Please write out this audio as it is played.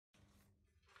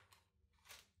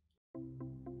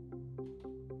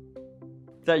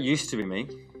That used to be me,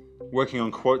 working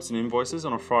on quotes and invoices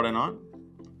on a Friday night,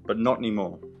 but not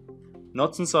anymore.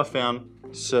 Not since I found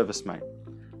ServiceM8,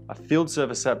 a field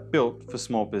service app built for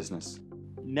small business.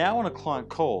 Now when a client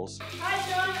calls, "Hi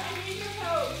John, I need your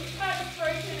help. This pipe is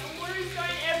broken and water is going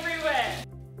everywhere."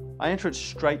 I enter it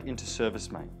straight into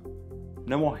ServiceM8.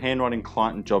 No more handwriting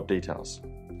client and job details.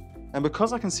 And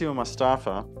because I can see where my staff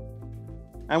are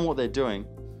and what they're doing,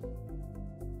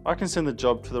 I can send the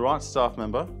job to the right staff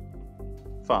member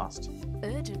fast.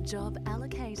 Urgent job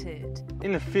allocated.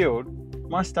 In the field,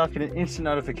 my staff get an instant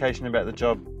notification about the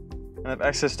job and have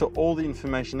access to all the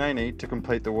information they need to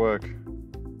complete the work.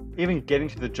 Even getting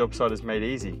to the job site is made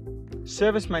easy.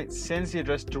 ServiceM8 sends the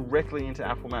address directly into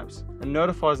Apple Maps and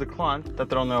notifies the client that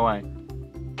they're on their way.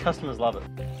 Customers love it.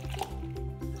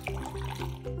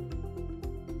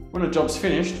 When a job's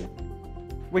finished,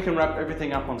 we can wrap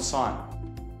everything up on site.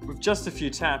 With just a few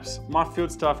taps, my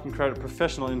field staff can create a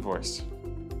professional invoice.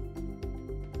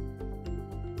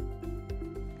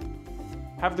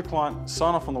 Have the client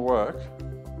sign off on the work.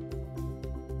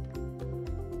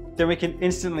 Then we can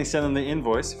instantly send them the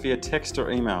invoice via text or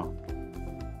email.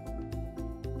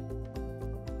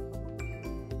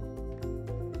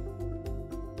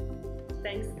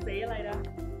 Thanks, see you later.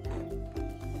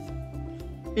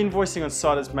 Invoicing on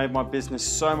site has made my business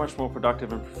so much more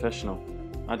productive and professional.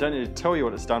 I don't need to tell you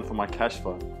what it's done for my cash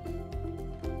flow.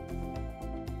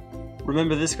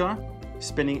 Remember this guy?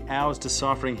 Spending hours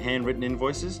deciphering handwritten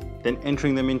invoices, then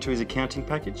entering them into his accounting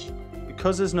package?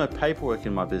 Because there's no paperwork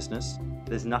in my business,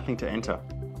 there's nothing to enter.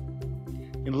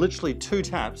 In literally 2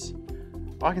 taps,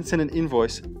 I can send an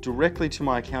invoice directly to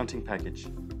my accounting package.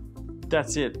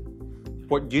 That's it.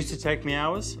 What used to take me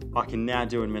hours, I can now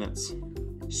do in minutes.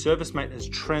 ServiceM8 has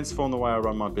transformed the way I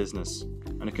run my business,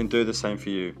 and it can do the same for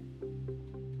you.